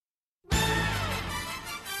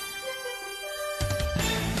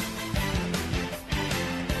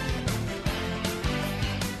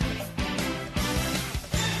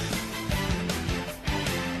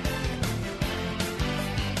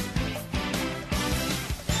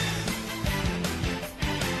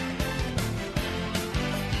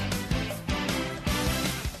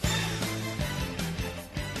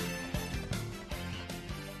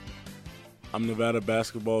I'm Nevada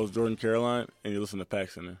basketball's Jordan Caroline, and you listen to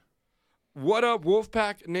Pack Center. What up,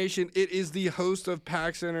 Wolfpack Nation? It is the host of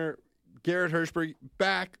Pack Center, Garrett Hirschberg,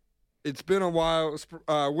 back. It's been a while.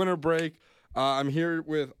 Winter break. I'm here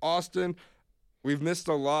with Austin. We've missed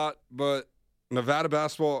a lot, but Nevada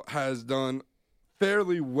basketball has done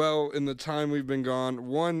fairly well in the time we've been gone.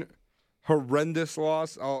 One horrendous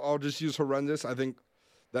loss. I'll just use horrendous. I think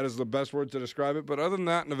that is the best word to describe it. But other than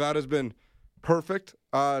that, Nevada's been perfect.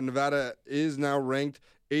 Nevada is now ranked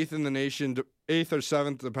 8th in the nation, 8th or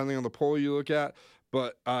 7th, depending on the poll you look at.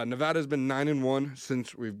 But Nevada's been 9-1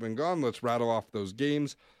 since we've been gone. Let's rattle off those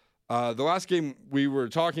games. The last game we were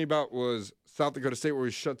talking about was South Dakota State, where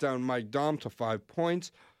we shut down Mike Daum to 5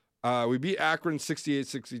 points. We beat Akron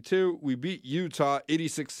 68-62. We beat Utah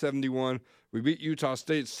 86-71. We beat Utah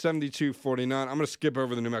State 72-49. I'm going to skip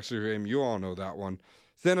over the New Mexico game. You all know that one.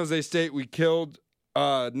 San Jose State, we killed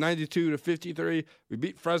 92-53. We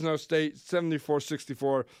beat Fresno State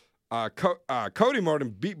 74-64. Cody Martin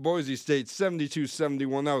beat Boise State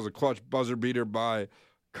 72-71. That was a clutch buzzer beater by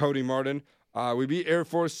Cody Martin. We beat Air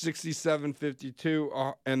Force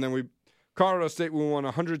 67-52. And then Colorado State, we won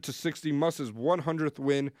 100-60. Muss's 100th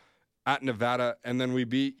win at Nevada. And then we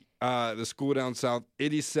beat the school down south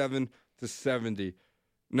 87-70.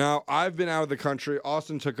 Now, I've been out of the country.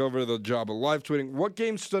 Austin took over the job of live tweeting. What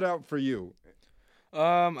game stood out for you?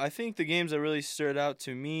 I think the games that really stood out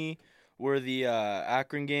to me were the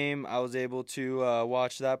Akron game. I was able to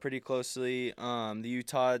watch that pretty closely. The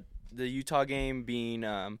Utah game being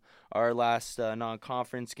our last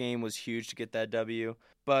non-conference game was huge to get that W.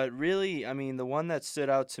 But really, I mean, the one that stood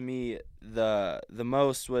out to me the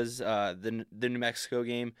most was the New Mexico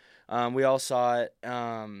game. We all saw it.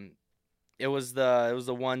 It was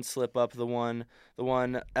the one slip up, the one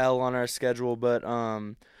L on our schedule. But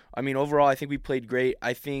I mean, overall, I think we played great.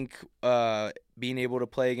 I think being able to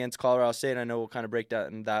play against Colorado State, I know we'll kind of break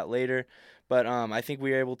down that later, but I think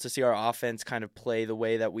we were able to see our offense kind of play the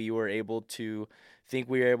way that we were able to think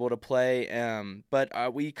we were able to play.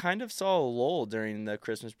 But we kind of saw a lull during the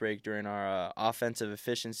Christmas break during our offensive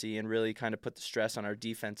efficiency and really kind of put the stress on our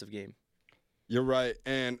defensive game. You're right,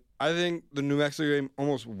 and I think the New Mexico game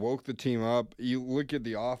almost woke the team up. You look at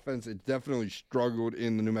the offense, it definitely struggled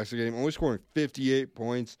in the New Mexico game, only scoring 58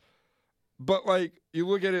 points. But, you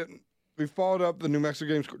look at it, we followed up the New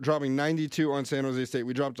Mexico game, dropping 92 on San Jose State.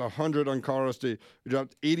 We dropped 100 on Colorado State. We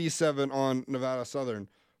dropped 87 on Nevada Southern.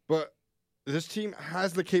 But this team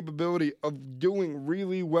has the capability of doing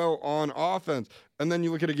really well on offense. And then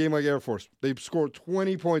you look at a game like Air Force. They scored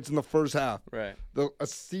 20 points in the first half. Right.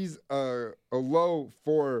 A low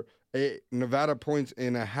for a Nevada points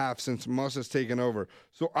and a half since Muss has taken over.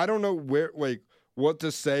 So I don't know what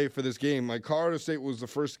to say for this game. Colorado State was the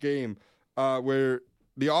first game where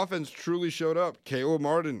the offense truly showed up. Caleb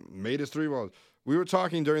Martin made his 3 balls. We were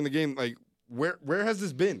talking during the game, where has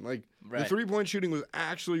this been? Right. The 3-point shooting was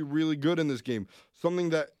actually really good in this game, something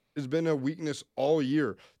that has been a weakness all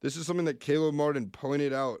year. This is something that Caleb Martin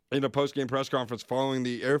pointed out in a post-game press conference following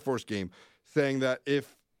the Air Force game, saying that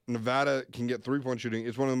if Nevada can get 3-point shooting,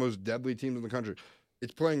 it's one of the most deadly teams in the country.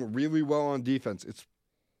 It's playing really well on defense. It's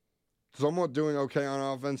somewhat doing okay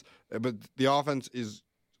on offense, but the offense is,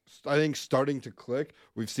 I think, starting to click.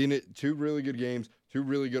 We've seen it 2 really good games, 2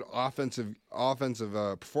 really good offensive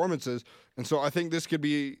performances, and so I think this could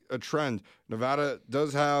be a trend. Nevada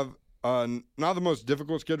does have not the most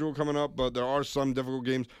difficult schedule coming up, but there are some difficult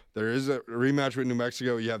games. There is a rematch with New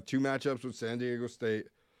Mexico. You have 2 matchups with San Diego State,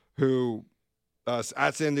 who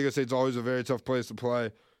at San Diego State is always a very tough place to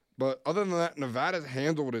play. But other than that, Nevada's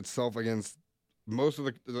handled itself against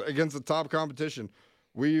against the top competition.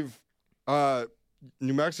 We've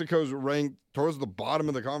New Mexico's ranked towards the bottom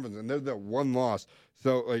of the conference, and they're the 1 loss.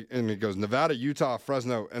 So, and it goes Nevada, Utah,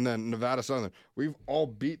 Fresno, and then Nevada Southern. We've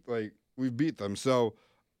beat them. So,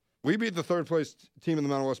 we beat the 3rd place team in the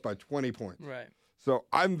Mountain West by 20 points. Right. So,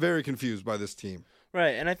 I'm very confused by this team.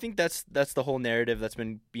 Right, and I think that's the whole narrative that's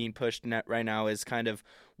been being pushed right now is kind of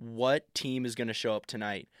what team is going to show up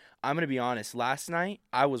tonight. I'm going to be honest. Last night,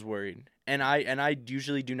 I was worried, and I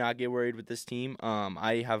usually do not get worried with this team.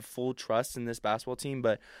 I have full trust in this basketball team,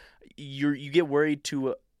 but you get worried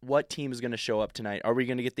to what team is going to show up tonight. Are we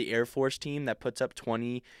going to get the Air Force team that puts up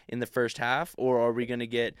 20 in the first half, or are we going to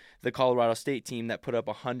get the Colorado State team that put up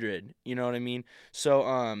 100? You know what I mean? So,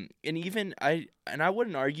 and I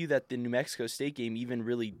wouldn't argue that the New Mexico State game even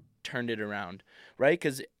really turned it around, right?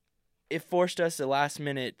 Because it forced us a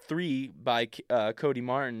last-minute 3 by Cody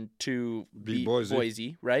Martin to beat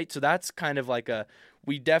Boise, right? So that's kind of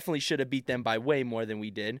we definitely should have beat them by way more than we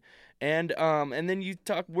did. And then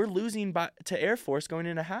we're losing to Air Force going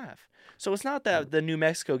into half. So it's not that the New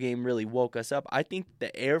Mexico game really woke us up. I think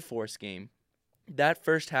the Air Force game, that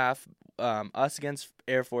first half, us against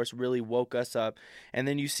Air Force really woke us up. And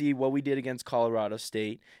then you see what we did against Colorado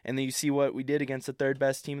State. And then you see what we did against the third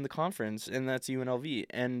best team in the conference, and that's UNLV.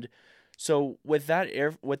 And so with that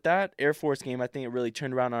Air Force game, I think it really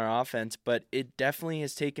turned around our offense. But it definitely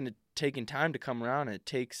has taken time to come around.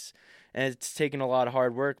 It's taken a lot of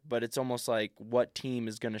hard work, but it's almost like what team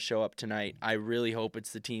is going to show up tonight. I really hope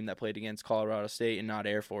it's the team that played against Colorado State and not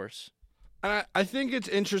Air Force. I think it's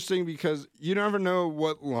interesting because you never know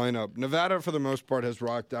what lineup. Nevada, for the most part, has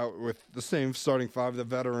rocked out with the same starting five, the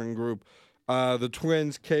veteran group. The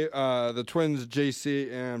twins,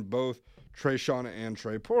 JC, and both Trayshawn and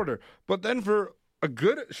Trey Porter. But then for a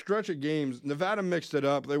good stretch of games, Nevada mixed it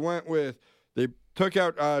up. They took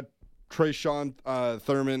out Trayshawn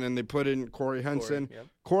Thurman and they put in Corey Henson. Yep.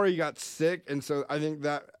 Corey got sick, and so I think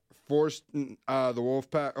that forced the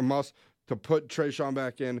Wolfpack must to put Trayshawn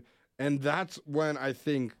back in. And that's when I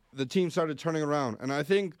think the team started turning around. And I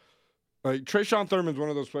think Trayshawn Thurman's one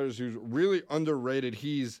of those players who's really underrated.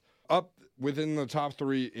 He's up within the top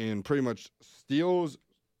 3 in pretty much steals,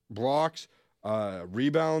 blocks,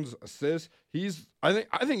 rebounds, assists. I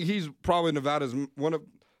think he's probably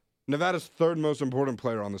Nevada's third most important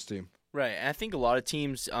player on this team. Right, and I think a lot of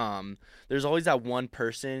teams, there's always that one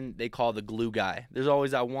person they call the glue guy. There's always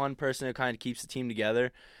that one person who kind of keeps the team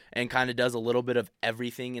together and kind of does a little bit of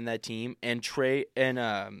everything in that team. And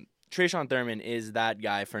Trayshawn Thurman is that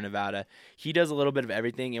guy for Nevada. He does a little bit of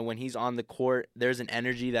everything, and when he's on the court, there's an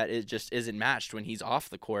energy that it just isn't matched when he's off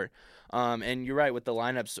the court. And you're right with the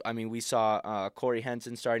lineups. I mean, we saw Corey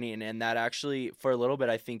Henson starting, and that actually, for a little bit,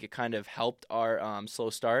 I think it kind of helped our slow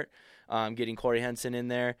start, getting Corey Henson in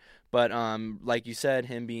there. But like you said,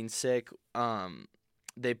 him being sick,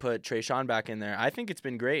 they put Trayshawn back in there. I think it's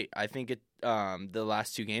been great. I think the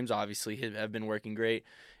last 2 games obviously have been working great.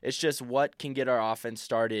 It's just what can get our offense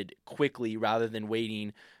started quickly rather than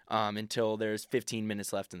waiting until there's 15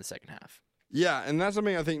 minutes left in the second half. Yeah, and that's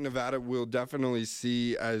something I think Nevada will definitely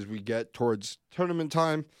see as we get towards tournament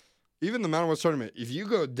time. Even the Mountain West tournament, if you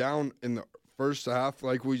go down in the first half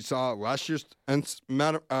like we saw last year's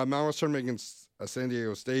Mountain West tournament against San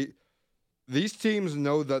Diego State, these teams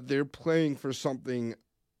know that they're playing for something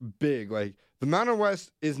big. Like the Mountain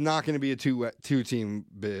West is not going to be a two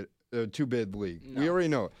bid league. No. We already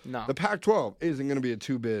know it. No. The Pac-12 isn't going to be a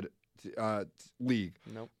 2-bid league.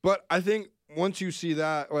 Nope. But I think once you see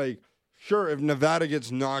that, like, sure, if Nevada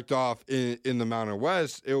gets knocked off in the Mountain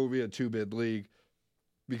West, it will be a 2-bid league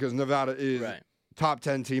because Nevada is top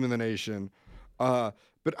 10 team in the nation. But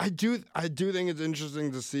I do think it's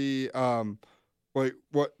interesting to see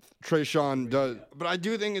what Trayshawn does. But I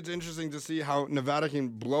do think it's interesting to see how Nevada can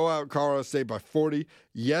blow out Colorado State by 40.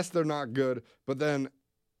 Yes, they're not good, but then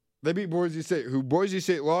they beat Boise State, who Boise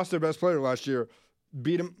State lost their best player last year,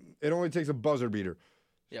 beat them. It only takes a buzzer beater.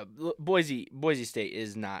 Yeah, Boise State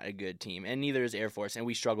is not a good team, and neither is Air Force, and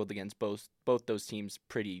we struggled against both those teams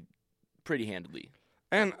pretty handily.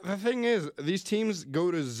 And the thing is, these teams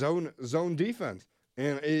go to zone defense,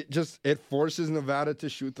 and it forces Nevada to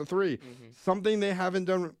shoot the 3, something they haven't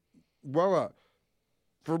done well at.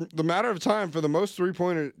 For the matter of time, for the most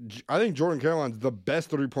three-pointer, I think Jordan Caroline's the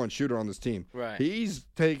best three-point shooter on this team. Right. He's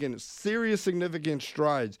taken serious, significant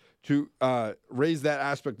strides to raise that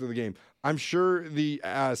aspect of the game. I'm sure the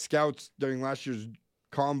scouts during last year's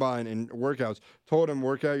combine and workouts told him,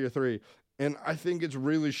 work out your 3. And I think it's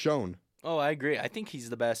really shown. Oh, I agree. I think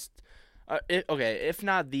he's the best. If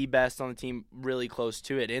not the best on the team, really close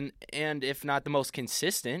to it. And if not the most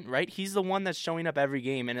consistent, right? He's the one that's showing up every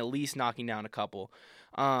game and at least knocking down a couple.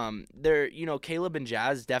 Caleb and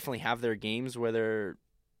Jazz definitely have their games where they're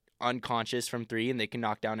unconscious from 3 and they can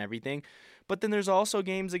knock down everything. But then there's also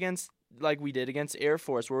games like we did against Air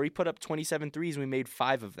Force where we put up 27 threes and we made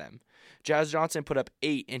 5 of them. Jazz Johnson put up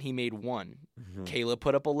 8 and he made 1. Caleb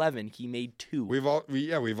put up 11, he made 2.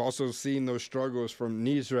 We've also seen those struggles from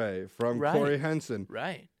Nizre, from Corey Henson.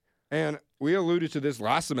 Right. And we alluded to this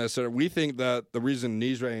last semester. We think that the reason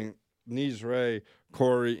Nizre,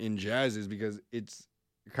 Corey, and Jazz is because it's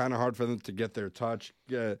kind of hard for them to get their touch.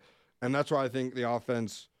 And that's why I think the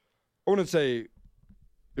offense, I wouldn't say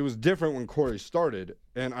it was different when Corey started.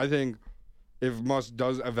 And I think if Musk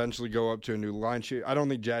does eventually go up to a new line sheet, I don't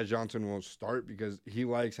think Jazz Johnson will start because he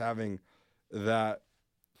likes having that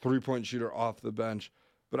three-point shooter off the bench.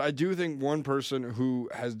 But I do think one person who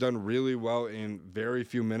has done really well in very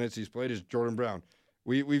few minutes he's played is Jordan Brown.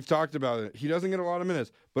 We've talked about it. He doesn't get a lot of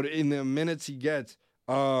minutes, but in the minutes he gets,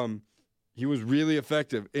 he was really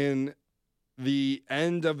effective. In the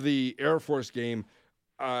end of the Air Force game,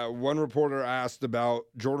 one reporter asked about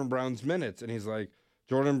Jordan Brown's minutes, and he's like,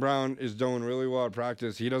 Jordan Brown is doing really well at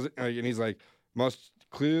practice. He doesn't, and he's like, must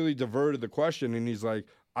clearly diverted the question, and he's like,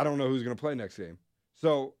 I don't know who's going to play next game.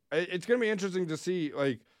 So it's going to be interesting to see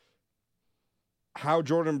like how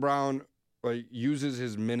Jordan Brown like uses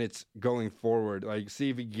his minutes going forward. Like, see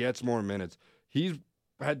if he gets more minutes. He's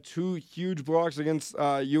had 2 huge blocks against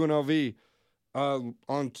UNLV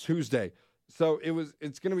on Tuesday. So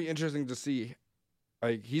it's going to be interesting to see.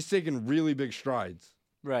 Like, he's taking really big strides.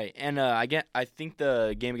 Right, and I think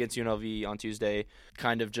the game against UNLV on Tuesday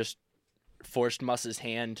kind of just forced Muss's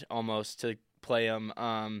hand almost to play him.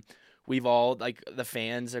 We've all, like the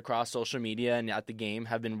fans across social media and at the game,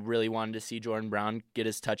 have been really wanting to see Jordan Brown get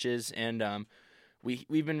his touches, and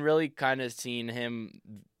we've been really kind of seeing him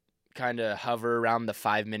kind of hover around the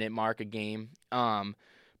 5-minute mark a game.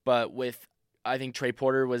 But with, I think Trey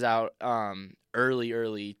Porter was out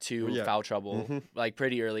early to foul trouble, like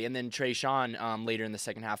pretty early, and then Trey Sean later in the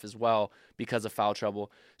second half as well because of foul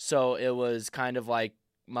trouble. So it was kind of like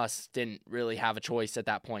Muss didn't really have a choice at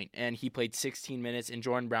that point, and he played 16 minutes, and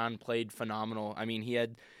Jordan Brown played phenomenal. I mean, he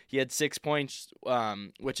had 6 points,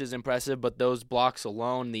 which is impressive, but those blocks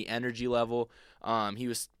alone, the energy level, he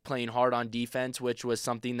was playing hard on defense, which was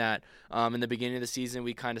something that in the beginning of the season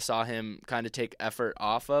we kind of saw him kind of take effort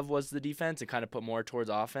off of, was the defense, and kind of put more towards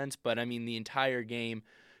offense. But I mean, the entire game,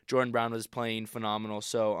 Jordan Brown was playing phenomenal.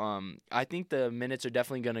 So I think the minutes are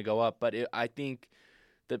definitely going to go up, but I think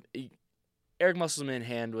Eric Musselman's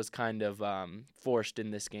hand was kind of forced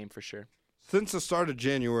in this game for sure. Since the start of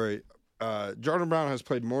January, Jordan Brown has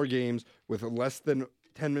played more games with less than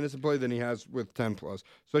 10 minutes of play than he has with 10 plus.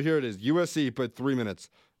 So here it is. USC played 3 minutes.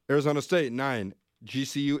 Arizona State, 9.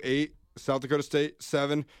 GCU, 8. South Dakota State,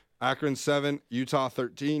 7. Akron, 7. Utah,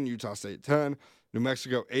 13. Utah State, 10. New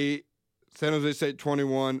Mexico, 8. San Jose State,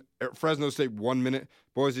 21. Fresno State, 1 minute.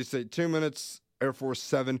 Boise State, 2 minutes. Air Force,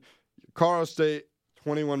 7. Colorado State,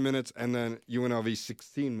 21 minutes, and then UNLV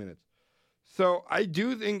 16 minutes. So I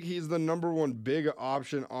do think he's the number one big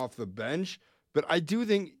option off the bench, but I do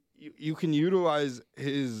think you can utilize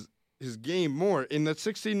his game more. In that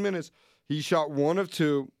 16 minutes, he shot 1 of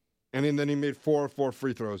 2, and then he made 4 of 4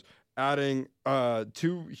 free throws, adding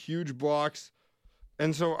 2 huge blocks.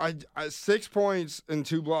 And so I 6 points and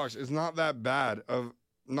 2 blocks is not that bad of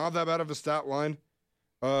a stat line,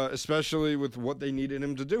 especially with what they needed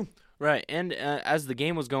him to do. Right, and as the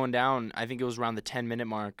game was going down, I think it was around the 10-minute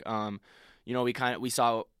mark. We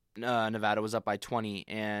saw Nevada was up by 20,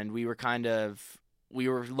 and we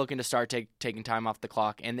were looking to start taking time off the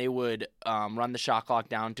clock, and they would run the shot clock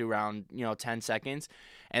down to around 10 seconds,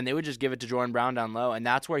 and they would just give it to Jordan Brown down low, and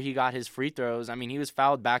that's where he got his free throws. I mean, he was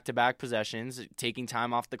fouled back-to-back possessions, taking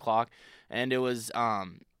time off the clock, and it was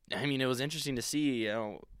it was interesting to see.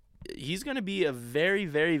 He's going to be a very,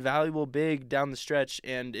 very valuable big down the stretch,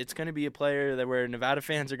 and it's going to be a player where Nevada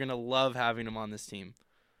fans are going to love having him on this team.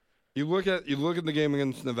 You look at the game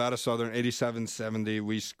against Nevada Southern, 87-70.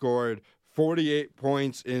 We scored 48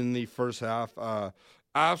 points in the first half,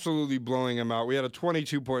 absolutely blowing them out. We had a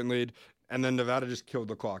 22-point lead, and then Nevada just killed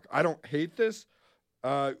the clock. I don't hate this.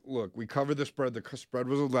 Look, we covered the spread. The spread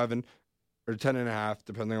was 11 or 10.5,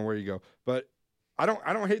 depending on where you go. But I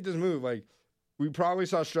don't hate this move. Like, we probably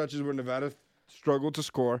saw stretches where Nevada struggled to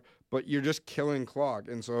score, but you're just killing clock.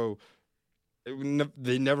 And so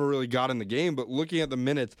they never really got in the game. But looking at the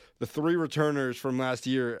minutes, the 3 returners from last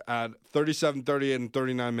year at 37, 38, and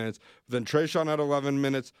 39 minutes. Then Trey Sean had 11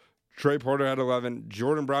 minutes. Trey Porter had 11.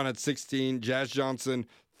 Jordan Brown had 16. Jazz Johnson,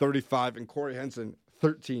 35. And Corey Henson,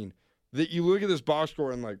 13. You look at this box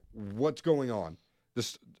score and, like, what's going on?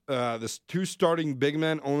 This 2 starting big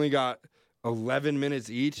men only got 11 minutes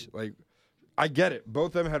each. Like, I get it.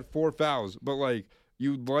 Both of them had 4 fouls, but like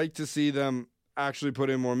you'd like to see them actually put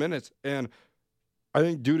in more minutes. And I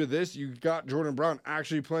think due to this, you got Jordan Brown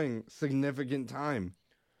actually playing significant time.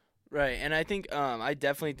 Right, and I think I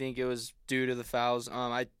definitely think it was due to the fouls.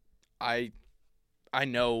 I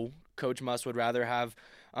know Coach Muss would rather have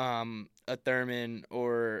a Thurman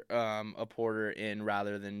or a Porter in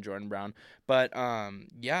rather than Jordan Brown. But I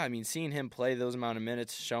mean, seeing him play those amount of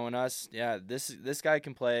minutes, showing us, this guy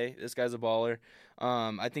can play. This guy's a baller.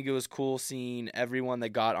 I think it was cool seeing everyone that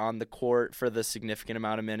got on the court for the significant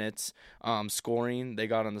amount of minutes scoring. They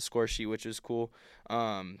got on the score sheet, which is cool.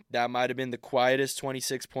 That might have been the quietest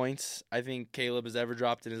 26 points I think Caleb has ever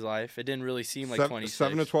dropped in his life. It didn't really seem like 26.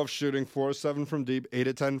 7 to 12 shooting, 4 to 7 from deep, 8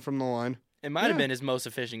 to 10 from the line. It might have been his most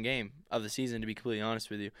efficient game of the season, to be completely honest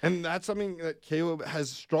with you. And that's something that Caleb has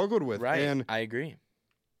struggled with. Right, and I agree.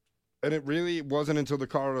 And it really wasn't until the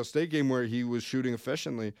Colorado State game where he was shooting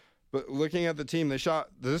efficiently. But looking at the team, this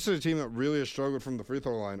is a team that really has struggled from the free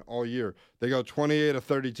throw line all year. They go 28 of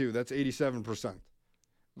 32. That's 87%.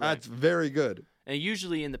 That's very good. And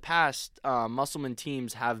usually in the past, Musselman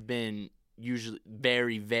teams have been usually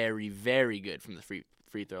very, very, very good from the free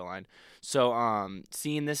throw line. So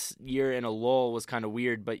seeing this year in a lull was kind of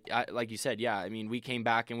weird. But like you said, yeah, I mean, we came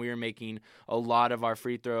back and we were making a lot of our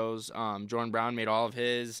free throws. Jordan Brown made all of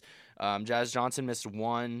his. Jazz Johnson missed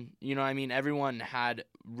one. You know, I mean, everyone had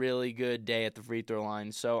really good day at the free throw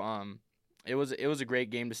line. So it was a great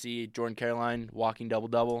game to see. Jordan Caroline walking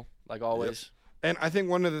double-double like always. Yep. And I think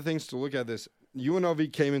one of the things to look at this,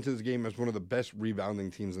 UNLV came into this game as one of the best rebounding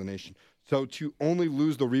teams in the nation. So to only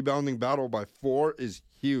lose the rebounding battle by 4 is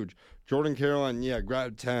huge. Jordan Caroline,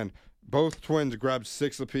 grabbed 10. Both twins grabbed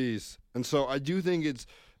 6 apiece. And so I do think it's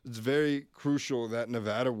very crucial that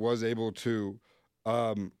Nevada was able to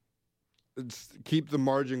keep the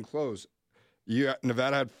margin close.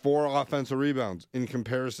 Nevada had 4 offensive rebounds. In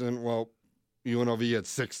comparison, UNLV had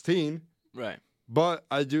 16. Right. But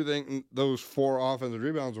I do think those 4 offensive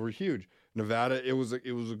rebounds were huge. Nevada, it was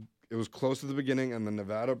close at the beginning, and then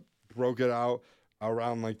Nevada broke it off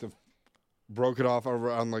around like the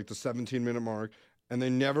 17-minute mark, and they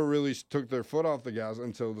never really took their foot off the gas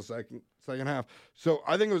until the second half. So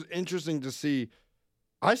I think it was interesting to see.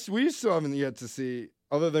 We still haven't yet to see,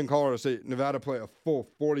 other than Colorado State, Nevada play a full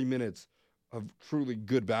 40 minutes of truly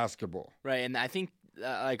good basketball. Right, and I think.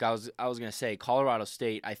 Like I was gonna say, Colorado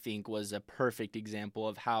State I think was a perfect example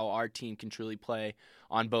of how our team can truly play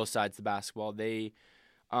on both sides of the basketball. They,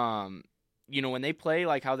 when they play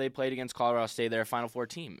like how they played against Colorado State, they're a Final Four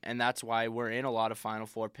team, and that's why we're in a lot of Final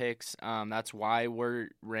Four picks. That's why we're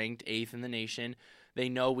ranked 8th in the nation. They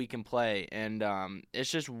know we can play, and it's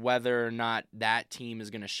just whether or not that team is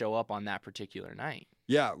gonna show up on that particular night.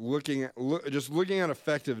 Yeah, looking at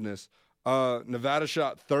effectiveness, Nevada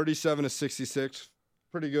shot 37 of 66.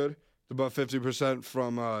 Pretty good. It's about 50%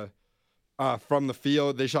 from the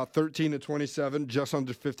field. They shot 13 to 27, just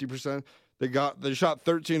under 50%. They shot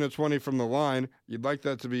 13 to 20 from the line. You'd like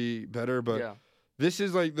that to be better, but this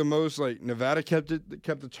is like the most Nevada kept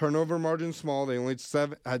the turnover margin small. They only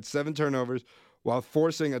had 7 turnovers while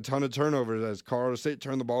forcing a ton of turnovers as Colorado State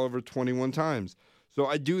turned the ball over 21 times. So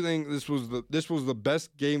I do think this was the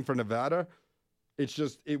best game for Nevada. It's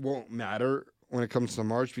just it won't matter when it comes to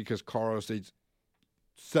March because Colorado State's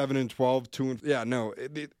 7-12,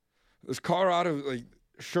 this Colorado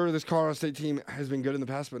this Colorado State team has been good in the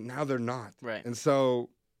past, but now they're not. Right. And so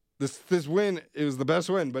this win, it was the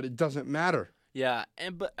best win, but it doesn't matter. Yeah,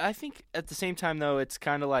 but I think at the same time though, it's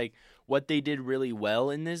kind of like what they did really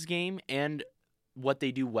well in this game and what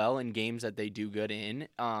they do well in games that they do good in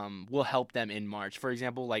will help them in March. For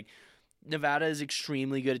example, like Nevada is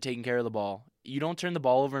extremely good at taking care of the ball. You don't turn the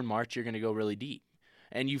ball over in March, you're going to go really deep.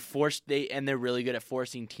 And they're really good at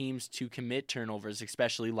forcing teams to commit turnovers,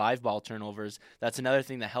 especially live ball turnovers. That's another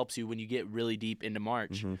thing that helps you when you get really deep into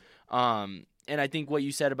March. Mm-hmm. And I think what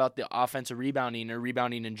you said about the offensive rebounding or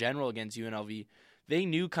rebounding in general against UNLV, they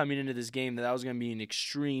knew coming into this game that was going to be an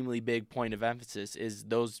extremely big point of emphasis. Is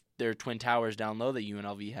their twin towers down low that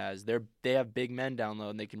UNLV has? They have big men down low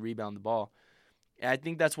and they can rebound the ball. And I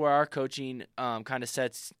think that's where our coaching kind of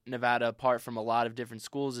sets Nevada apart from a lot of different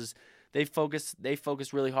schools. Is They focused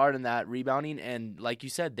really hard on that rebounding, and like you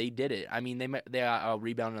said, they did it. I mean, they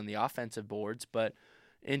rebounded on the offensive boards, but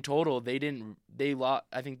in total, they didn't.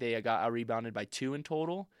 I think they got rebounded by 2 in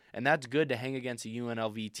total, and that's good to hang against a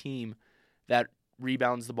UNLV team that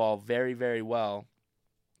rebounds the ball very, very well.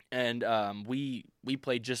 And we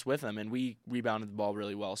played just with them, and we rebounded the ball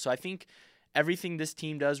really well. So I think everything this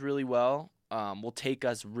team does really well will take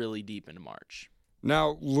us really deep into March.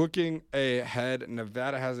 Now, looking ahead,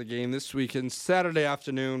 Nevada has a game this weekend, Saturday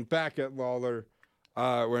afternoon, back at Lawler,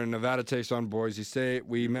 where Nevada takes on Boise State.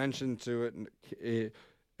 We mentioned if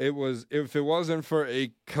it wasn't for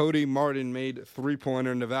a Cody Martin made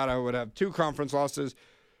 3-pointer, Nevada would have 2 conference losses.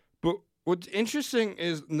 But what's interesting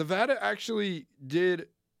is Nevada actually did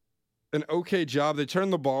an okay job. They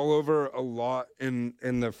turned the ball over a lot in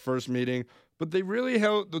the first meeting. But they really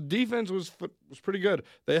held – the defense was pretty good.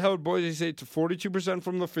 They held Boise State to 42%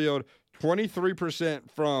 from the field,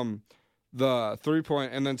 23% from the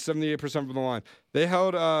three-point, and then 78% from the line. They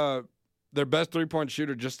held their best three-point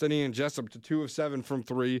shooter, Justinian Jessup, to 2 of 7 from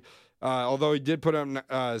 3, although he did put up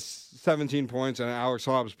 17 points and Alex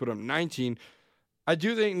Hobbs put up 19. I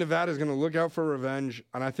do think Nevada's going to look out for revenge,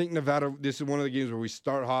 and I think Nevada – this is one of the games where we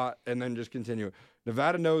start hot and then just continue.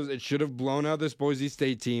 Nevada knows it should have blown out this Boise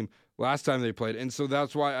State team last time they played, and so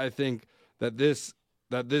that's why I think that this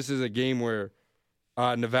is a game where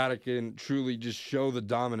Nevada can truly just show the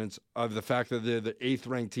dominance of the fact that they're the 8th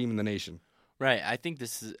ranked team in the nation. Right. I think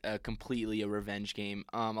this is completely a revenge game.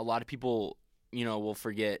 A lot of people, will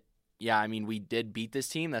forget. Yeah, I mean, we did beat this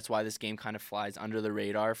team. That's why this game kind of flies under the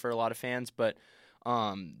radar for a lot of fans. But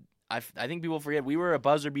I think people forget we were a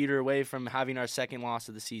buzzer beater away from having our second loss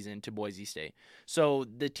of the season to Boise State. So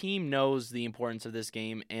the team knows the importance of this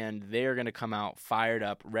game, and they're going to come out fired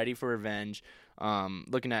up, ready for revenge,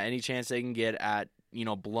 looking at any chance they can get at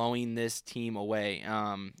blowing this team away.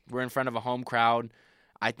 We're in front of a home crowd.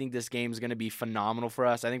 I think this game is going to be phenomenal for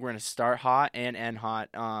us. I think we're going to start hot and end hot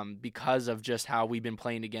because of just how we've been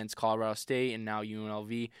playing against Colorado State and now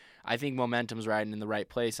UNLV. I think momentum's riding in the right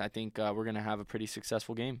place. I think we're going to have a pretty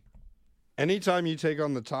successful game. Anytime you take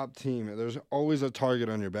on the top team, there's always a target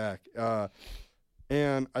on your back.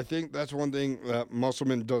 And I think that's one thing that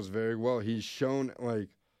Musselman does very well. He's shown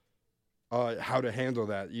how to handle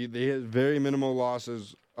that. They have very minimal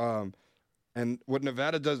losses. And what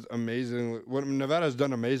Nevada has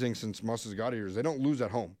done amazing since Muss got here is they don't lose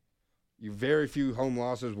at home. Very few home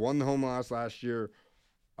losses. One home loss last year.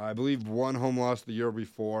 I believe one home loss the year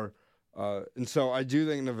before. And so I do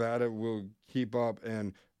think Nevada will keep up.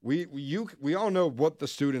 And we all know what the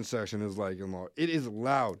student section is like in law. It is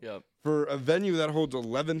loud. Yep. For a venue that holds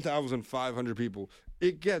 11,500 people,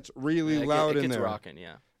 it gets really loud in there. It gets rocking,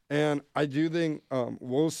 yeah. And I do think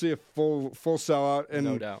we'll see a full sellout and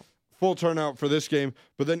no doubt. Full turnout for this game.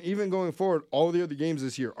 But then even going forward, all the other games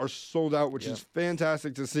this year are sold out, which is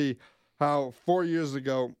fantastic to see how 4 years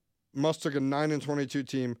ago, Muss took a 9-22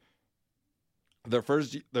 team. Their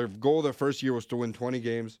goal their first year was to win 20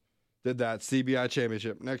 games. Did that CBI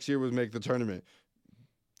championship. Next year was make the tournament.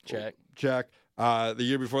 Check. The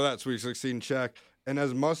year before that, Sweet 16 check. And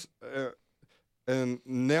as Muss, and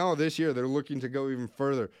now this year they're looking to go even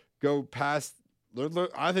further, go past.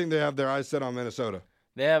 I think they have their eyes set on Minnesota.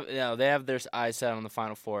 They have their eyes set on the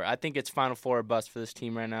Final Four. I think it's Final Four or bust for this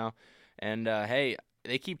team right now. And, hey,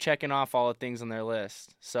 they keep checking off all the things on their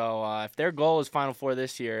list. So if their goal is Final Four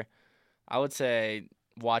this year, I would say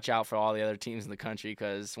watch out for all the other teams in the country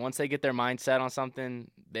because once they get their mindset on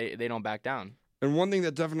something, they don't back down. And one thing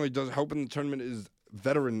that definitely does help in the tournament is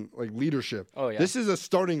veteran leadership. Oh, yeah. This is a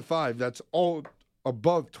starting five that's all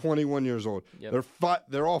above 21 years old. Yep.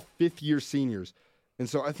 They're all fifth-year seniors. And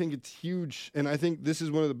so I think it's huge, and I think this is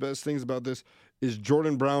one of the best things about this is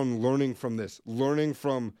Jordan Brown learning from this, learning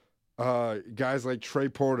from guys like Trey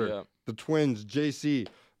Porter, the twins, JC,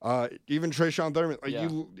 even Trayshawn Thurman.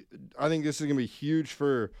 I think this is going to be huge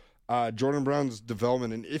for Jordan Brown's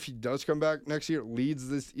development, and if he does come back next year, leads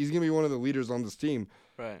this, he's going to be one of the leaders on this team,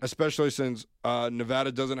 right? Especially since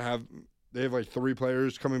Nevada doesn't have, they have 3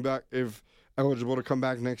 players coming back if eligible to come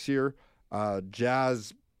back next year.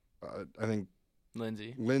 Jazz, I think.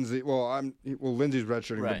 Lindsay. Well, Lindsay's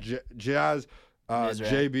redshirting, right. but Jazz,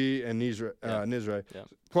 JB, and Nizre. Yeah.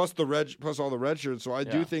 Plus all the redshirts. So I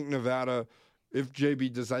do think Nevada, if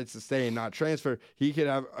JB decides to stay and not transfer, he could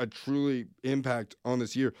have a truly impact on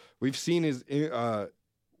this year. We've seen his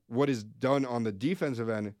what is done on the defensive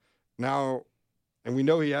end now, and we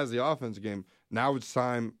know he has the offensive game. Now it's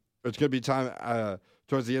time. It's going to be time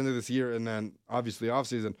towards the end of this year, and then obviously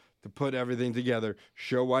offseason, to put everything together,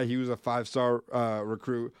 show why he was a 5-star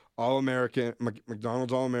recruit, All-American,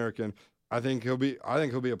 McDonald's All-American. I think he'll be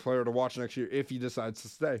a player to watch next year if he decides to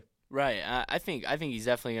stay. Right. I think he's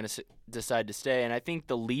definitely going to decide to stay, and I think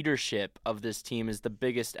the leadership of this team is the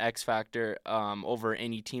biggest X factor over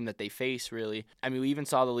any team that they face, really. I mean, we even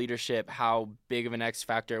saw the leadership, how big of an X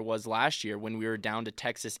factor it was last year when we were down to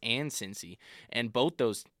Texas and Cincy, and both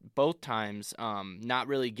times not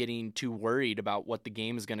really getting too worried about what the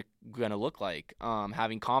game is going to look like,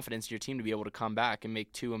 having confidence in your team to be able to come back and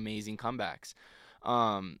make 2 amazing comebacks.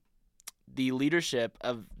 The leadership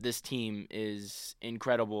of this team is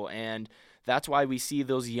incredible, and that's why we see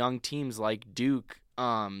those young teams like Duke.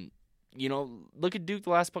 Look at Duke the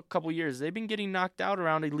last couple years. They've been getting knocked out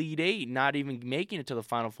around Elite Eight, not even making it to the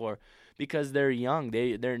Final Four because they're young.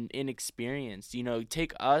 They're inexperienced.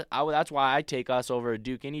 Take us. That's why I take us over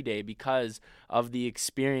Duke any day because of the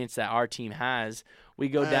experience that our team has. We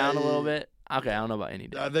go down a little bit. Okay, I don't know about any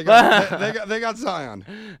day. They got Zion.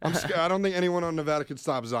 I don't think anyone on Nevada could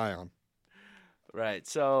stop Zion. Right,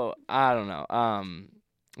 so I don't know,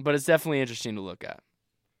 but it's definitely interesting to look at.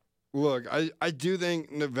 Look, I do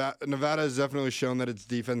think Nevada has definitely shown that its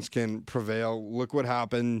defense can prevail. Look what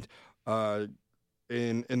happened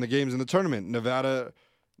in the games in the tournament. Nevada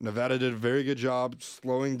did a very good job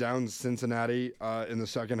slowing down Cincinnati in the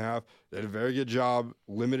second half. They did a very good job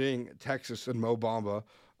limiting Texas and Mo Bamba.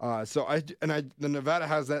 The Nevada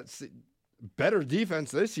has that better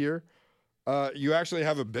defense this year. you actually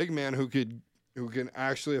have a big man who can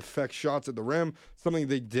actually affect shots at the rim, something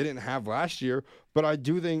they didn't have last year. But I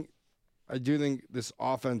do think this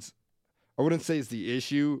offense, I wouldn't say it's the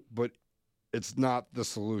issue, but it's not the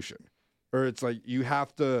solution. Or it's like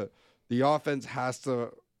the offense has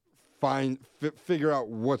to figure out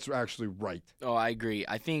what's actually right. Oh, I agree.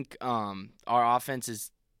 I think our offense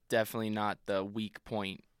is definitely not the weak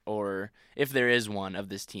point, or if there is one of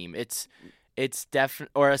this team,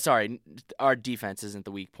 our defense isn't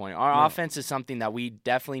the weak point. Our offense is something that we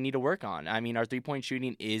definitely need to work on. I mean, our 3-point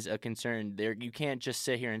shooting is a concern. You can't just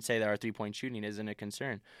sit here and say that our 3-point shooting isn't a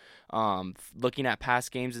concern. Looking at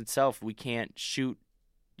past games itself, we can't shoot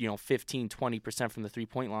 15, 20% from the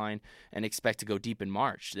 3-point line and expect to go deep in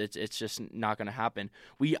March. It's just not going to happen.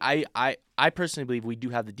 I personally believe we do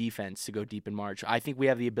have the defense to go deep in March. I think we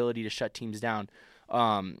have the ability to shut teams down.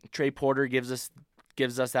 Trey Porter gives us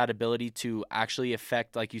that ability to actually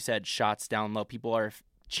affect, like you said, shots down low. People are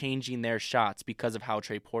changing their shots because of how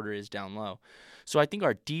Trey Porter is down low. So I think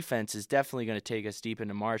our defense is definitely going to take us deep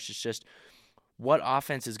into March. It's just, what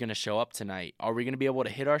offense is going to show up tonight? Are we going to be able to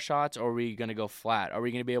hit our shots, or are we going to go flat? Are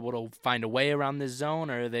we going to be able to find a way around this zone,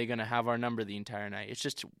 or are they going to have our number the entire night? It's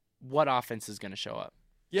just what offense is going to show up.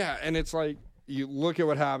 Yeah, and it's like you look at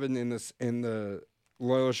what happened in the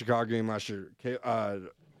Loyola Chicago game last year.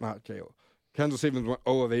 Kendall Stevens went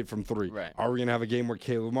 0 of 8 from 3. Right. Are we going to have a game where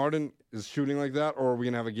Caleb Martin is shooting like that, or are we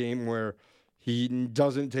going to have a game where he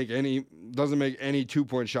doesn't make any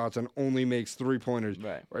 2-point shots and only makes 3-pointers,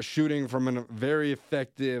 right, or shooting from a very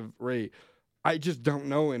effective rate? I just don't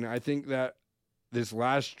know, and I think that this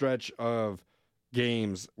last stretch of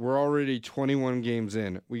games, we're already 21 games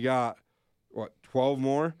in. We got, 12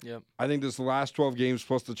 more? Yep. I think this last 12 games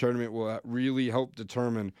plus the tournament will really help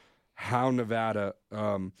determine how Nevada,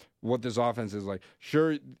 what this offense is like.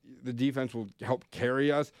 Sure, the defense will help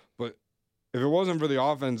carry us, but if it wasn't for the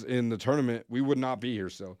offense in the tournament, we would not be here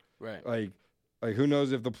still. Right. Like who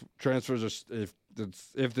knows if the transfers are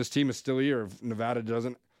if this team is still here, if Nevada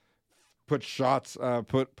doesn't put shots,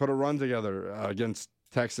 put a run together against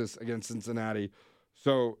Texas, against Cincinnati.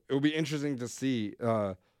 So it will be interesting to see.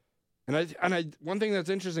 And one thing that's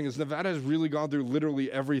interesting is Nevada has really gone through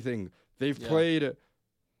literally everything. They've played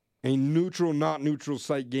a neutral, not neutral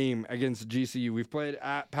site game against GCU. We've played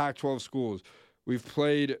at Pac-12 schools. We've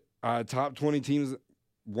played top 20 teams,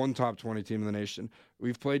 one top 20 team in the nation.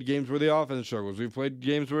 We've played games where the offense struggles. We've played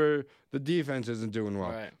games where the defense isn't doing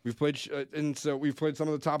well. Right. We've played, we've played some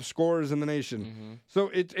of the top scorers in the nation. Mm-hmm. So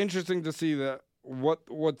it's interesting to see that what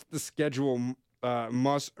the schedule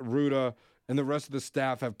Muss, Ruda, and the rest of the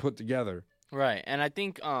staff have put together. Right, and I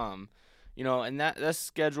think and that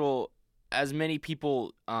schedule, as many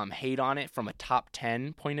people hate on it from a top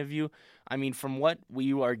 10 point of view, I mean, from what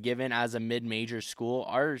we are given as a mid-major school,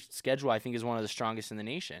 our schedule, I think, is one of the strongest in the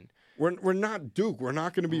nation. We're not Duke. We're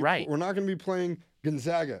not going to be right. We're not going to be playing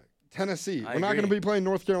Gonzaga, Tennessee. We're not agree. going to be playing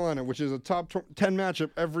North Carolina, which is a top 10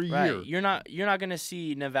 matchup every year. You're not going to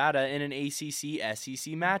see Nevada in an ACC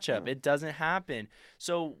SEC matchup. It doesn't happen.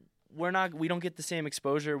 So we don't get the same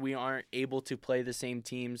exposure. We aren't able to play the same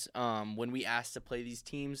teams. When we ask to play these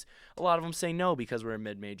teams, a lot of them say no because we're a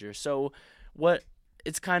mid-major. So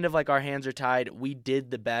it's kind of like our hands are tied. We did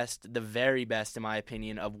the best, the very best, in my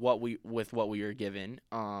opinion, of what we were given.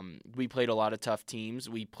 We played a lot of tough teams.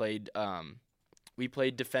 We played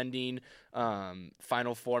defending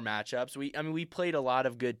Final Four matchups. We played a lot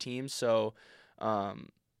of good teams. So I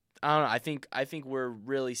don't know. I think we're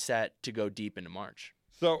really set to go deep into March.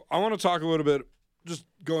 So I want to talk a little bit, just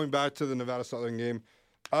going back to the Nevada Southern game,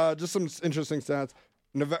 just some interesting stats.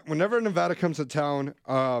 Whenever Nevada comes to town,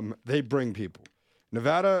 they bring people.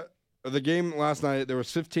 Nevada, the game last night, there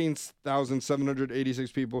was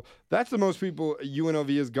 15,786 people. That's the most people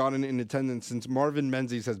UNLV has gotten in attendance since Marvin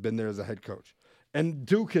Menzies has been there as a head coach. And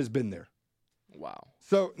Duke has been there. Wow.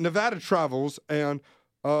 So Nevada travels, and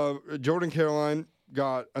Jordan Caroline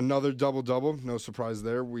got another double-double. No surprise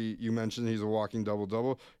there. You mentioned he's a walking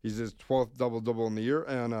double-double. He's his 12th double-double in the year,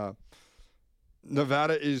 and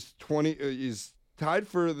Nevada is tied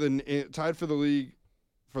for the league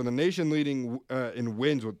for the nation leading in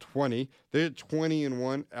wins with 20. They had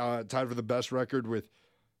 20-1, tied for the best record with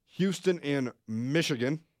Houston and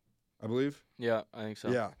Michigan, I believe. Yeah, I think so.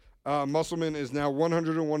 Yeah. Musselman is now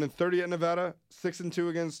 101-30 at Nevada, 6-2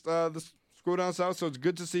 against the school down south. So it's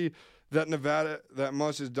good to see that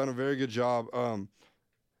Muss has done a very good job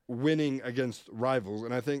winning against rivals,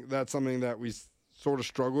 and I think that's something that we sort of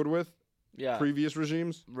struggled with previous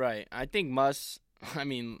regimes. Right. I think Muss,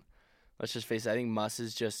 let's just face it, I think Muss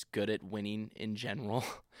is just good at winning in general.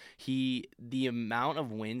 The amount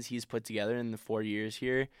of wins he's put together in the 4 years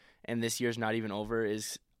here and this year's not even over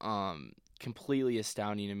is completely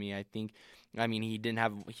astounding to me.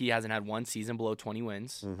 He hasn't had one season below 20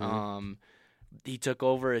 wins. He took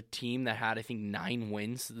over a team that had, I think, 9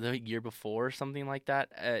 wins the year before, something like that.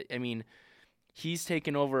 He's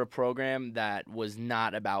taken over a program that was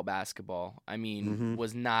not about basketball.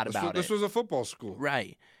 Was not about it. This was a football school.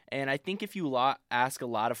 Right. And I think if you ask a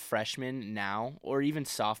lot of freshmen now, or even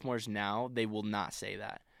sophomores now, they will not say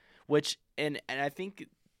that. And I think,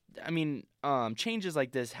 changes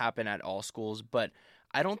like this happen at all schools, but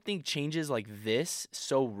I don't think changes like this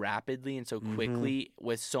so rapidly and so quickly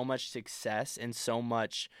with so much success and so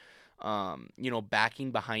much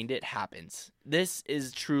backing behind it happens. This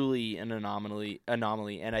is truly an anomaly,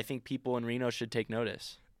 and I think people in Reno should take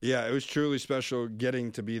notice. Yeah, it was truly special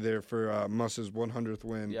getting to be there for Muss's 100th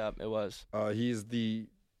win. Yeah, it was. He's the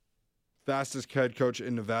fastest head coach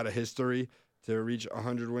in Nevada history to reach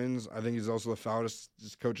 100 wins. I think he's also the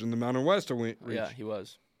fastest coach in the Mountain West to reach. Yeah, he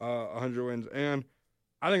was. 100 wins. And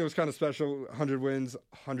I think it was kind of special, 100 wins,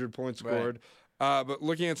 100 points scored. Right. But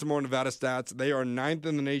looking at some more Nevada stats, they are 9th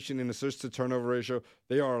in the nation in assist-to-turnover ratio.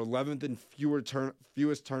 They are 11th in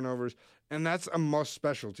fewest turnovers, and that's a Muss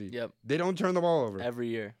specialty. Yep. They don't turn the ball over. Every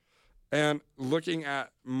year. And looking ahead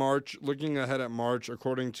at March,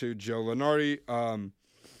 according to Joe Lenardi,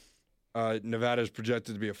 Nevada is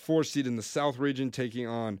projected to be a 4 seed in the South region, taking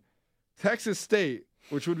on Texas State,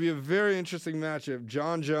 which would be a very interesting matchup.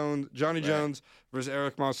 Johnny Jones versus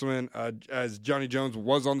Eric Musselman, as Johnny Jones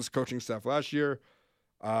was on this coaching staff last year.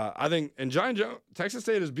 I think, and Texas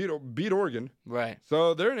State has beat Oregon. Right.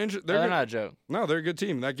 So they're not a joke. No, they're a good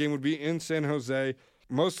team. That game would be in San Jose.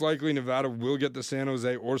 Most likely, Nevada will get the San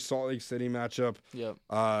Jose or Salt Lake City matchup. Yep.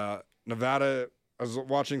 Nevada, I was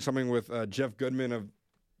watching something with Jeff Goodman of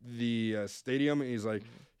the stadium. He's like,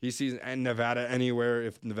 he sees Nevada anywhere.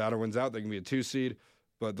 If Nevada wins out, they can be a 2 seed.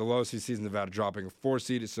 But the lowest he sees Nevada dropping a 4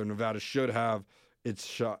 seed. So Nevada should have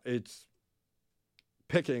its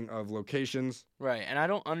picking of locations. Right, and I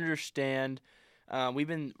don't understand. We've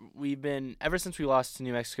been ever since we lost to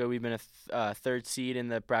New Mexico, we've been a 3rd seed in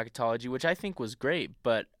the bracketology, which I think was great.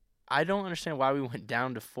 But I don't understand why we went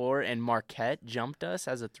down to 4 and Marquette jumped us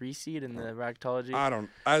as a 3 seed in the bracketology. I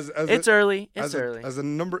don't. It's early. It's early. As a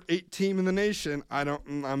number 8 team in the nation,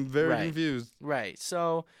 I'm very confused. Right.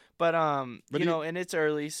 So, but and it's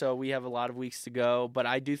early, so we have a lot of weeks to go. But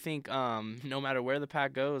I do think no matter where the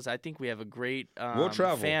pack goes, I think we have a great we'll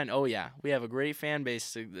travel. Oh yeah, we have a great fan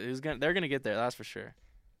base. They're gonna get there. That's for sure.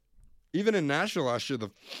 Even in Nashville last year,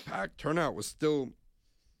 the pack turnout was still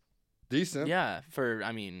decent. Yeah,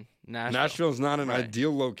 Nashville's not an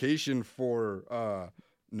ideal location for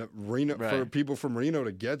Reno for people from Reno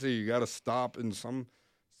to get to. You got to stop in some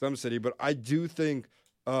city. But I do think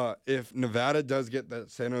if Nevada does get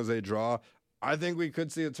that San Jose draw, I think we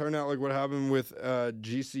could see a turnout like what happened with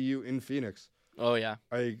GCU in Phoenix. Oh yeah.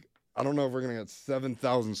 I don't know if we're gonna get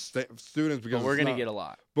 7,000 students because we're gonna get a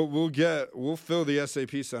lot. But we'll fill the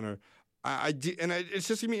SAP Center. It's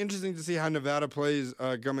just gonna be interesting to see how Nevada plays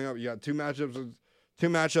coming up. You got two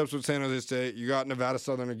matchups with San Jose State. You got Nevada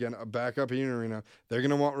Southern again, a backup in Arena. They're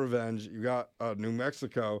gonna want revenge. You got New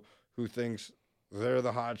Mexico, who thinks they're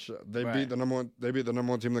the hot shot. They beat the number one. They beat the number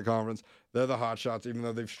 1 team in the conference. They're the hot shots, even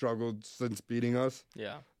though they've struggled since beating us.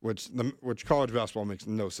 Yeah. Which college basketball makes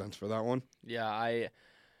no sense for that one. Yeah,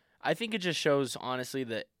 I think it just shows honestly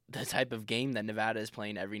the type of game that Nevada is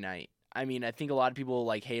playing every night. I mean, I think a lot of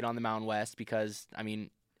people hate on the Mountain West because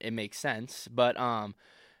it makes sense, but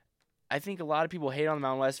I think a lot of people hate on the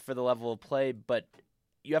Mountain West for the level of play, but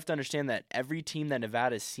you have to understand that every team that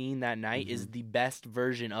Nevada is seeing that night is the best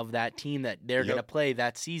version of that team that they're going to play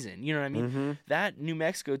that season. You know what I mean? Mm-hmm. That New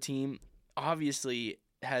Mexico team obviously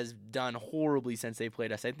has done horribly since they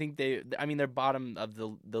played us. I think they're bottom of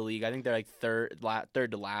the league. I think they're third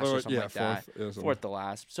to last or something like that. Fourth to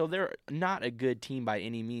last. So they're not a good team by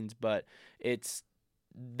any means, but it's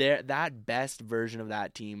that best version of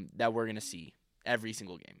that team that we're going to see every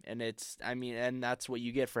single game. And and that's what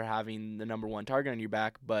you get for having the number 1 target on your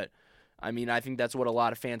back. But I think that's what a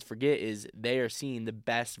lot of fans forget is they are seeing the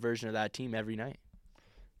best version of that team every night.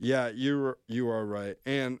 Yeah, you are right.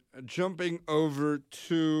 And jumping over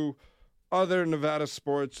to other Nevada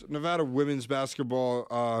sports, Nevada women's basketball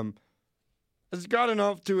has gotten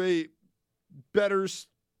off to a better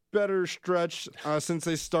stretch since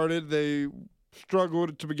they started. They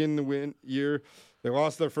struggled to begin the year. They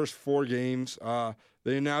lost their first 4 games.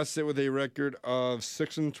 They now sit with a record of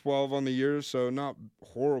 6-12 on the year, so not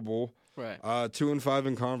horrible. Right. 2-5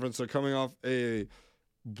 in conference. They're coming off a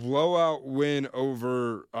blowout win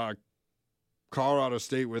over Colorado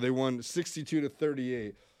State, where they won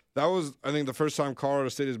 62-38. That was, I think, the first time Colorado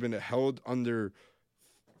State has been held under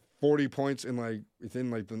 40 points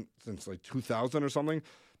since 2000 or something.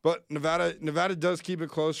 But Nevada does keep it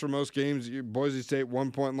close for most games. Boise State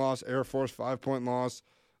 1 point loss, Air Force 5 point loss,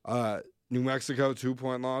 New Mexico 2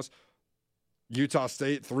 point loss, Utah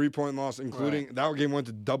State 3 point loss, including that game went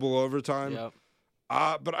to double overtime. Yep.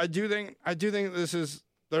 But I do think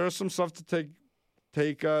there is some stuff to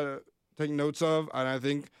take notes of, and I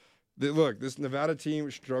think that this Nevada team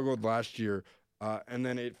struggled last year, and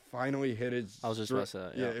then it finally hit its. I was just about to say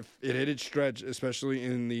that. Yeah, it hit its stretch, especially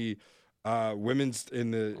in the women's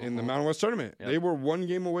in the Mountain West tournament. Yep. They were one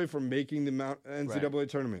game away from making the NCAA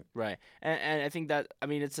tournament. Right, and I think that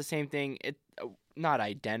it's the same thing. It not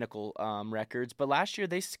identical records, but last year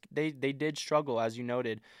they did struggle, as you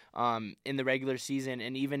noted, in the regular season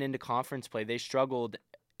and even into conference play. They struggled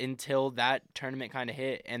until that tournament kind of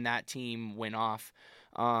hit and that team went off.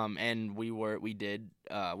 And we were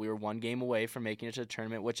one game away from making it to the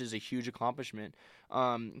tournament, which is a huge accomplishment.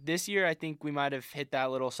 This year, I think we might have hit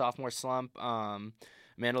that little sophomore slump.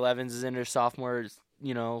 Amanda Levens is in her sophomore,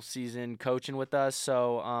 season coaching with us.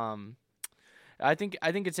 So, I think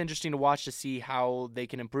it's interesting to watch to see how they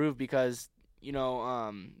can improve because, we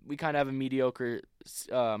kind of have a mediocre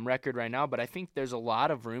record right now, but I think there's a lot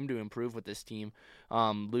of room to improve with this team.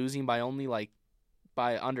 Losing by only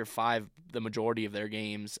by under 5 the majority of their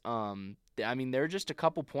games. They're just a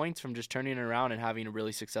couple points from just turning it around and having a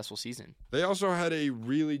really successful season. They also had a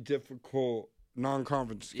really difficult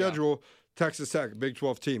non-conference schedule. Texas Tech, Big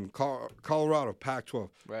 12 team. Colorado, Pac-12.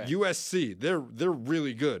 Right. USC, they're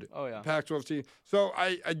really good. Oh yeah. Pac-12 team. So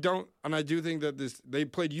I do think that they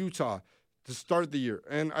played Utah to start the year,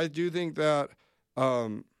 and I do think that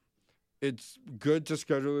it's good to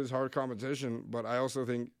schedule this hard competition, but I also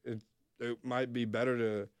think it might be better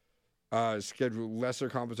to schedule lesser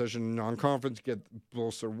competition, non-conference,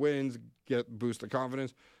 bolster wins, boost the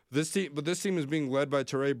confidence. This team is being led by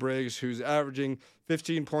Teray Briggs, who's averaging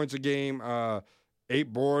 15 points a game,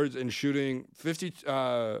 8 boards, and shooting 50.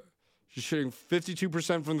 She's shooting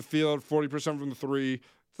 52% from the field, 40% from the three.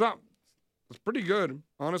 It's pretty good,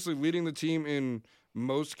 honestly, leading the team in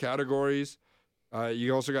most categories.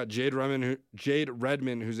 You also got Jade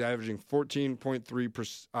Redmond, who's averaging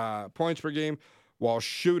 14.3 points per game, while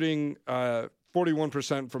shooting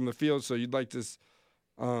 41% from the field. So you'd like to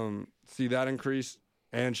see that increase.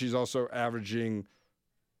 And she's also averaging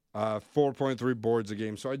 4.3 boards a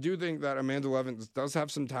game. So I do think that Amanda Levens does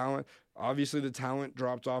have some talent. Obviously, the talent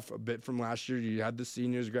dropped off a bit from last year. You had the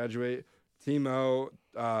seniors graduate, Timo,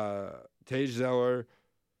 Tage Zeller,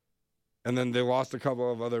 and then they lost a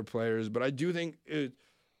couple of other players. But I do think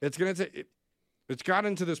it's going to take it's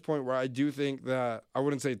gotten to this point where I do think that I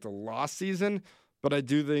wouldn't say it's a lost season, but I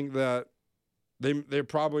do think that they're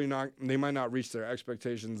probably not. They might not reach their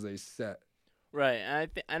expectations they set. Right,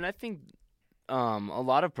 and I think a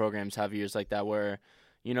lot of programs have years like that where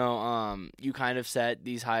you kind of set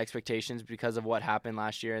these high expectations because of what happened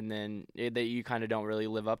last year, and then that you kind of don't really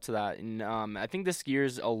live up to that. And I think this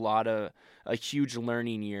year's a huge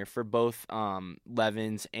learning year for both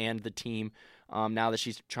Levens and the team. Now that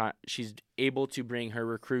she's able to bring her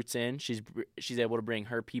recruits in, she's able to bring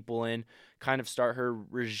her people in, kind of start her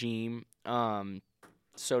regime,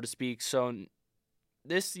 so to speak. So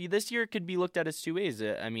this year could be looked at as two ways.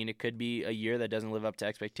 It could be a year that doesn't live up to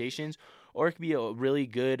expectations, or it could be a really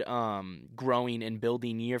good growing and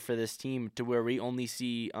building year for this team to where we only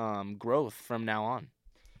see growth from now on.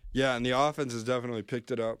 Yeah, and the offense has definitely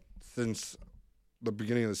picked it up since the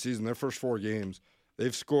beginning of the season. Their first 4 games, they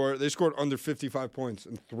scored under 55 points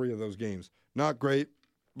in 3 of those games. Not great,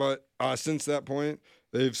 but since that point,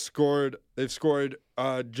 they've scored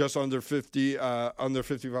just under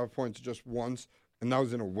 55 points just once. And that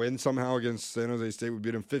was in a win somehow against San Jose State. We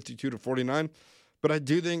beat them 52-49. But I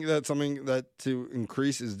do think that something that to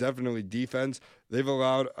increase is definitely defense. They've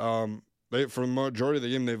allowed, for the majority of the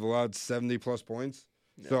game, they've allowed 70-plus points.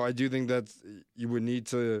 Yeah. So I do think that you would need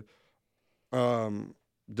to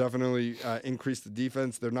definitely increase the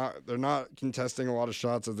defense. They're not contesting a lot of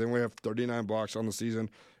shots, as they only have 39 blocks on the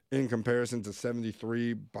season in comparison to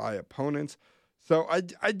 73 by opponents. So I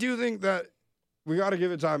do think that we got to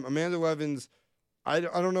give it time. Amanda Levens, I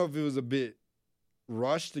don't know if it was a bit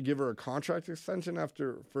rushed to give her a contract extension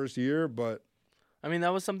after first year, but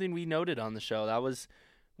that was something we noted on the show. That was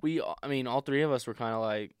all 3 of us were kind of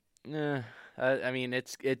like, it's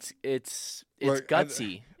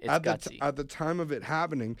gutsy. At the time of it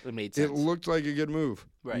happening, it made sense. It looked like a good move.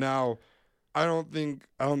 Right. Now, I don't think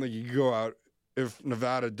you can go out if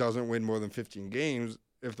Nevada doesn't win more than 15 games.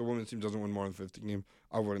 If the women's team doesn't win more than 15 games,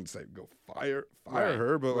 I wouldn't say go fire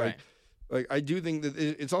her, but like I do think that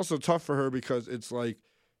it's also tough for her because it's like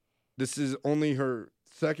this is only her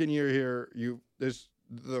second year here.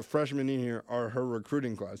 The freshmen in here are her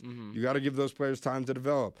recruiting class. Mm-hmm. You got to give those players time to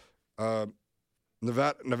develop.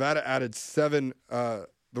 Nevada added 7. The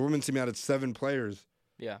women's team added 7 players.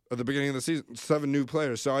 Yeah. At the beginning of the season, 7 new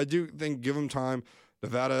players. So I do think give them time.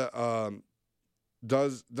 Nevada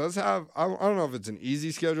does have. I don't know if it's an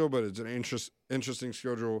easy schedule, but it's an interesting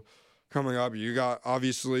schedule coming up. You got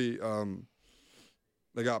obviously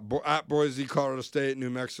they got at Boise, Colorado State, New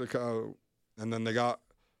Mexico, and then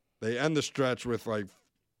they end the stretch with like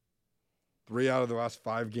 3 out of the last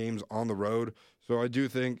 5 games on the road. So I do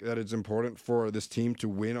think that it's important for this team to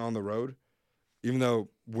win on the road, even though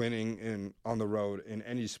winning on the road in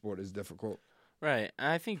any sport is difficult. Right.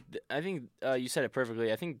 And I think you said it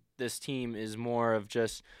perfectly. I think this team is more of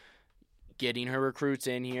just getting her recruits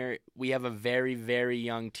in here. We have a very, very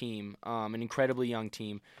young team, an incredibly young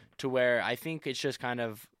team, to where I think it's just kind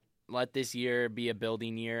of let this year be a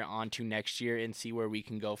building year onto next year and see where we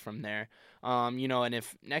can go from there. And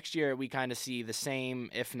if next year we kind of see the same,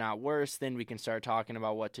 if not worse, then we can start talking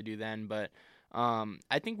about what to do then. But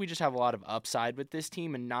I think we just have a lot of upside with this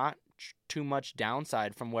team and not too much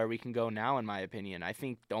downside from where we can go now, in my opinion. I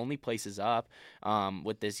think the only place is up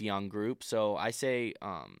with this young group. So I say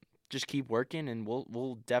just keep working, and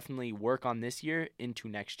we'll definitely work on this year into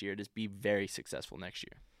next year to be very successful next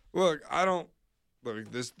year. Look,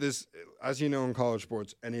 this as you know in college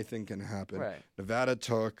sports, anything can happen. Right. Nevada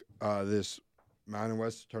took this Mountain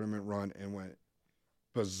West tournament run and went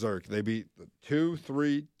berserk. They beat the 2,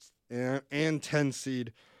 3, and 10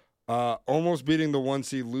 seed, almost beating the 1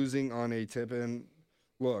 seed, losing on a tip. And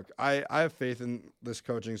look, I have faith in this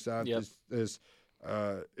coaching staff. Yep.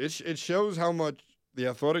 It shows how much the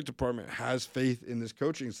athletic department has faith in this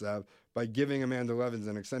coaching staff by giving Amanda Levens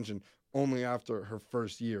an extension only after her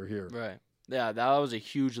first year here. Right. Yeah, that was a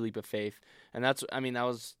huge leap of faith. And that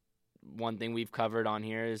was one thing we've covered on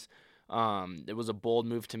here is it was a bold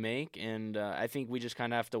move to make, and I think we just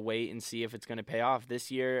kind of have to wait and see if it's going to pay off.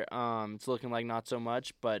 This year, it's looking like not so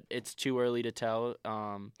much, but it's too early to tell.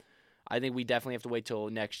 I think we definitely have to wait till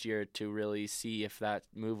next year to really see if that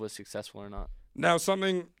move was successful or not. Now,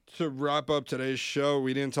 something to wrap up today's show.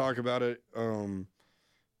 We didn't talk about it on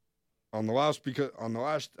the last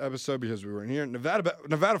episode because we weren't here.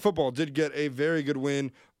 Nevada football did get a very good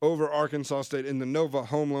win over Arkansas State in the Nova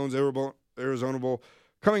Home Loans Arizona Bowl.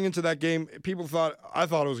 Coming into that game, I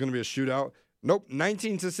thought it was going to be a shootout. Nope,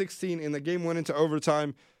 19-16, and the game went into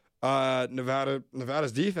overtime.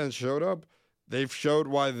 Nevada's defense showed up. They've showed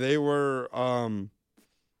why they were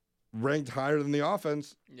ranked higher than the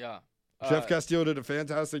offense. Yeah. Jeff Castillo did a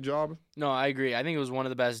fantastic job. No, I agree. I think it was one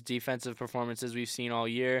of the best defensive performances we've seen all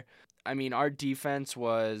year. I mean, our defense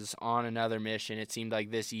was on another mission. It seemed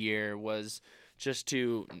like this year was just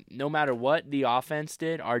to, no matter what the offense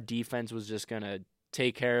did, our defense was just going to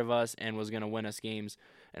take care of us and was going to win us games.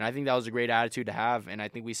 And I think that was a great attitude to have, and I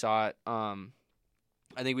think we saw it. I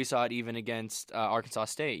think we saw it even against Arkansas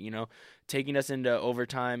State. Taking us into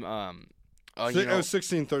overtime. It was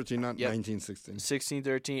 16-13, not 19-16.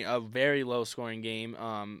 16-13, a very low scoring game,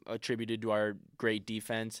 attributed to our great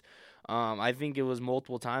defense. I think it was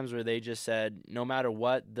multiple times where they just said, no matter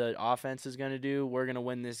what the offense is going to do, we're going to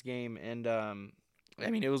win this game. And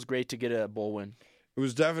it was great to get a bowl win. It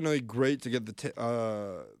was definitely great to get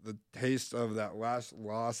the taste of that last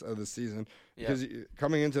loss of the season because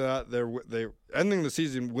coming into that, they ending the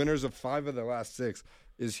season winners of 5 of the last 6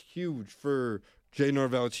 is huge for Jay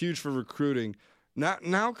Norvell. It's huge for recruiting.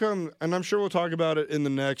 Now come, and I'm sure we'll talk about it in the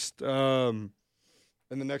next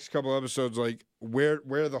couple episodes, like where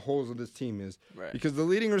the holes of this team is, right. Because the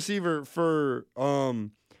leading receiver for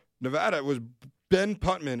Nevada was Ben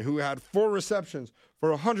Putman, who had 4 receptions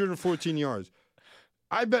for 114 yards.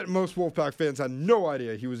 I bet most Wolfpack fans had no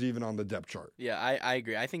idea he was even on the depth chart. Yeah, I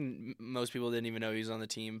agree. I think most people didn't even know he was on the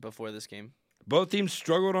team before this game. Both teams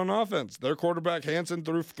struggled on offense. Their quarterback, Hansen,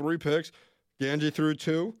 threw 3 picks. Ganji threw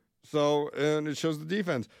 2. And it shows the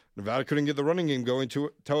defense. Nevada couldn't get the running game going.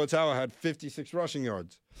 Toa had 56 rushing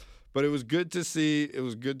yards. But it was good to see.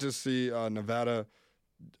 Nevada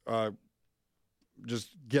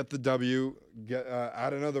just get the W,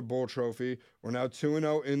 add another bowl trophy. We're now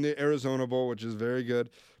 2-0 in the Arizona Bowl, which is very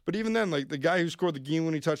good. But even then, like the guy who scored the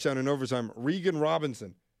game-winning touchdown in overtime, Regan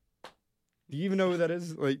Robinson. Do you even know who that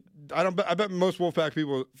is? Like, I bet most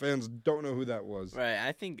Wolfpack fans don't know who that was. Right.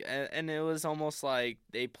 I think, and it was almost like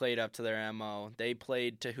they played up to their MO. They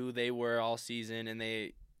played to who they were all season, and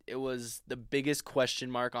it was the biggest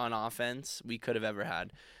question mark on offense we could have ever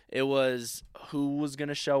had. It was who was going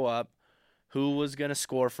to show up, who was going to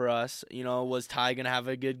score for us. Was Ty going to have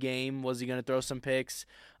a good game? Was he going to throw some picks?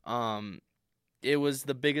 It was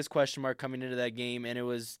the biggest question mark coming into that game,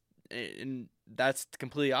 and that's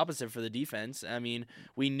completely opposite for the defense. I mean,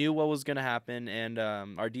 we knew what was going to happen, and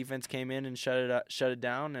our defense came in and shut it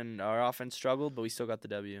down, and our offense struggled, but we still got the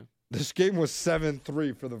W. This game was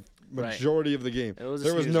 7-3 for the majority of the game. There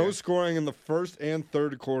was no scoring in the first and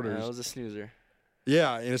third quarters. Yeah, it was a snoozer.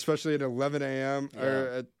 Yeah, and especially at 11 a.m. or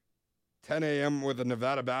at 10 a.m. with a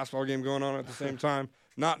Nevada basketball game going on at the same time.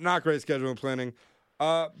 Not great scheduling planning.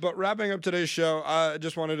 But wrapping up today's show, I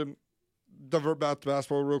just wanted to divert back to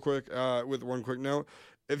basketball real quick with one quick note.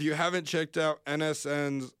 If you haven't checked out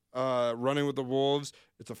NSN's Running with the Wolves,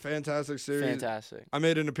 it's a fantastic series. Fantastic. I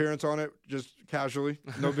made an appearance on it just casually.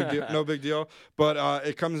 No big deal. No big deal. But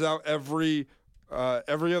it comes out every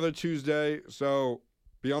other Tuesday. So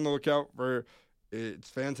be on the lookout for. It's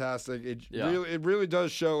fantastic. It really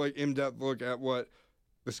does show like in-depth look at what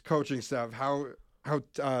this coaching staff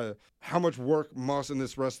how much work Moss and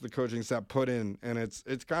this rest of the coaching staff put in, and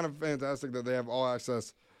it's kind of fantastic that they have all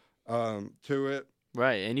access to it.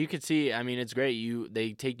 Right, and you can see, I mean, it's great.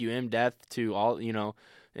 They take you in depth to all,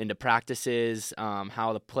 into practices,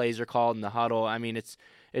 how the plays are called in the huddle. I mean,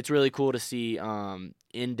 it's really cool to see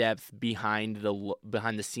in depth behind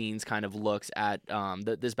the scenes kind of looks at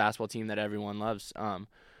this basketball team that everyone loves.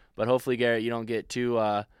 But hopefully, Garrett, you don't get too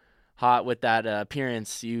hot with that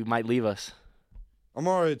appearance. You might leave us. I'm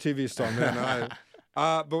already a TV star, man.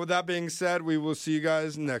 But with that being said, we will see you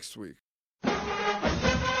guys next week.